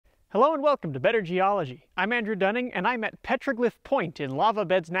Hello and welcome to Better Geology. I'm Andrew Dunning and I'm at Petroglyph Point in Lava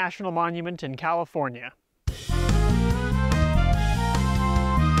Beds National Monument in California.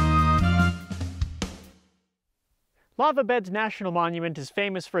 Lava Beds National Monument is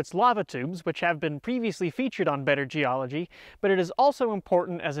famous for its lava tubes, which have been previously featured on Better Geology, but it is also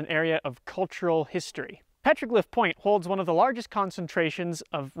important as an area of cultural history. Petroglyph Point holds one of the largest concentrations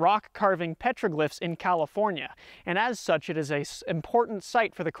of rock-carving petroglyphs in California, and as such it is an important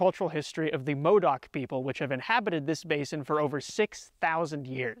site for the cultural history of the Modoc people, which have inhabited this basin for over 6,000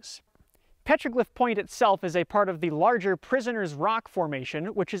 years. Petroglyph Point itself is a part of the larger Prisoner's Rock Formation,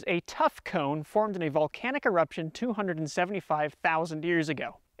 which is a tuff cone formed in a volcanic eruption 275,000 years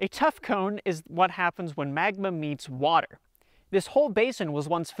ago. A tuff cone is what happens when magma meets water. This whole basin was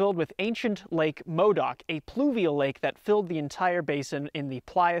once filled with ancient Lake Modoc, a pluvial lake that filled the entire basin in the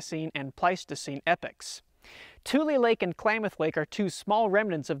Pliocene and Pleistocene epochs. Tule Lake and Klamath Lake are two small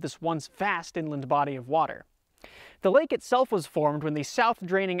remnants of this once vast inland body of water. The lake itself was formed when the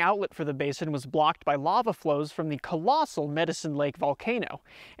south-draining outlet for the basin was blocked by lava flows from the colossal Medicine Lake Volcano,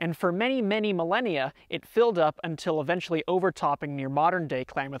 and for many millennia it filled up until eventually overtopping near modern-day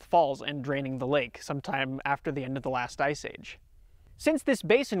Klamath Falls and draining the lake sometime after the end of the last ice age. Since this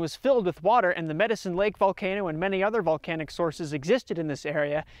basin was filled with water and the Medicine Lake Volcano and many other volcanic sources existed in this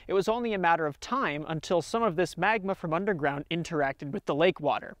area, it was only a matter of time until some of this magma from underground interacted with the lake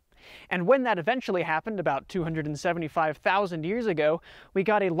water. And when that eventually happened, about 275,000 years ago, we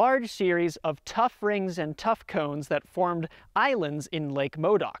got a large series of tuff rings and tuff cones that formed islands in Lake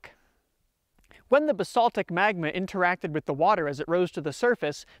Modoc. When the basaltic magma interacted with the water as it rose to the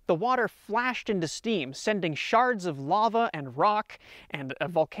surface, the water flashed into steam, sending shards of lava and rock and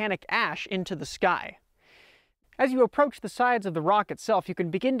volcanic ash into the sky. As you approach the sides of the rock itself, you can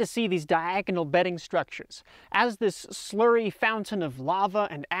begin to see these diagonal bedding structures. As this slurry fountain of lava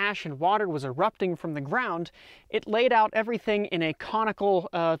and ash and water was erupting from the ground, it laid out everything in a conical,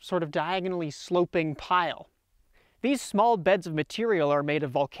 sort of diagonally sloping pile. These small beds of material are made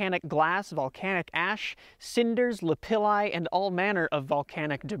of volcanic glass, volcanic ash, cinders, lapilli, and all manner of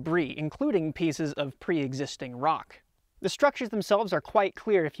volcanic debris, including pieces of pre-existing rock. The structures themselves are quite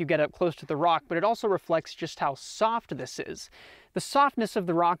clear if you get up close to the rock, but it also reflects just how soft this is. The softness of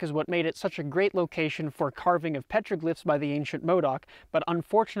the rock is what made it such a great location for carving of petroglyphs by the ancient Modoc, but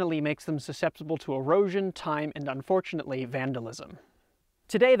unfortunately makes them susceptible to erosion, time, and unfortunately vandalism.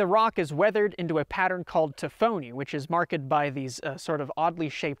 Today the rock is weathered into a pattern called tuffoni, which is marked by these sort of oddly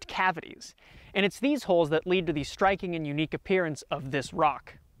shaped cavities. And it's these holes that lead to the striking and unique appearance of this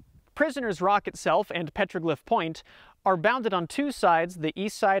rock. Prisoner's Rock itself and Petroglyph Point are bounded on two sides, the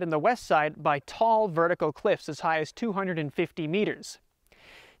east side and the west side, by tall vertical cliffs as high as 250 meters.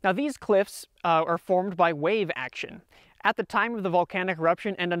 Now these cliffs are formed by wave action. At the time of the volcanic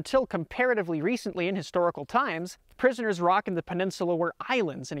eruption and until comparatively recently in historical times, Prisoner's Rock and the peninsula were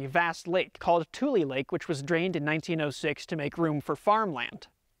islands in a vast lake called Tule Lake, which was drained in 1906 to make room for farmland.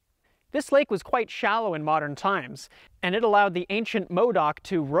 This lake was quite shallow in modern times, and it allowed the ancient Modoc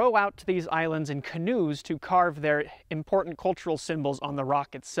to row out to these islands in canoes to carve their important cultural symbols on the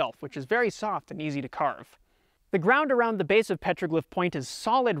rock itself, which is very soft and easy to carve. The ground around the base of Petroglyph Point is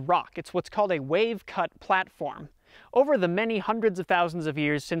solid rock. It's what's called a wave-cut platform. Over the many hundreds of thousands of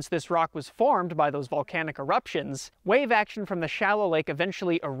years since this rock was formed by those volcanic eruptions, wave action from the shallow lake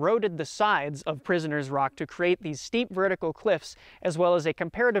eventually eroded the sides of Prisoner's Rock to create these steep vertical cliffs, as well as a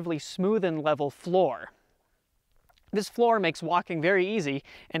comparatively smooth and level floor. This floor makes walking very easy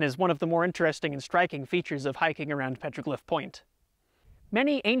and is one of the more interesting and striking features of hiking around Petroglyph Point.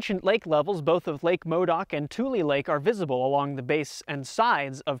 Many ancient lake levels, both of Lake Modoc and Tule Lake, are visible along the base and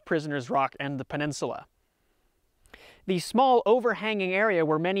sides of Prisoner's Rock and the peninsula. The small overhanging area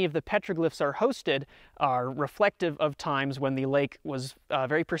where many of the petroglyphs are hosted are reflective of times when the lake was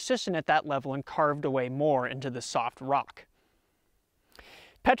very persistent at that level and carved away more into the soft rock.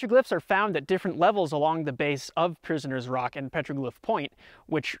 Petroglyphs are found at different levels along the base of Prisoner's Rock and Petroglyph Point,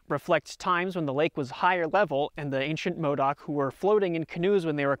 which reflects times when the lake was higher level and the ancient Modoc, who were floating in canoes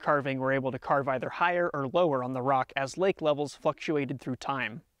when they were carving, were able to carve either higher or lower on the rock as lake levels fluctuated through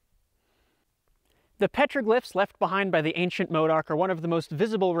time. The petroglyphs left behind by the ancient Modoc are one of the most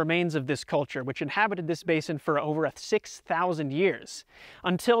visible remains of this culture, which inhabited this basin for over 6,000 years,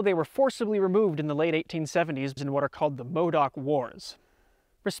 until they were forcibly removed in the late 1870s in what are called the Modoc Wars.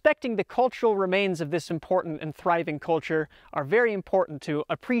 Respecting the cultural remains of this important and thriving culture are very important to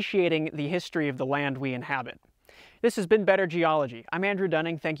appreciating the history of the land we inhabit. This has been Better Geology. I'm Andrew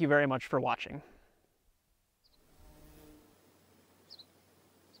Dunning. Thank you very much for watching.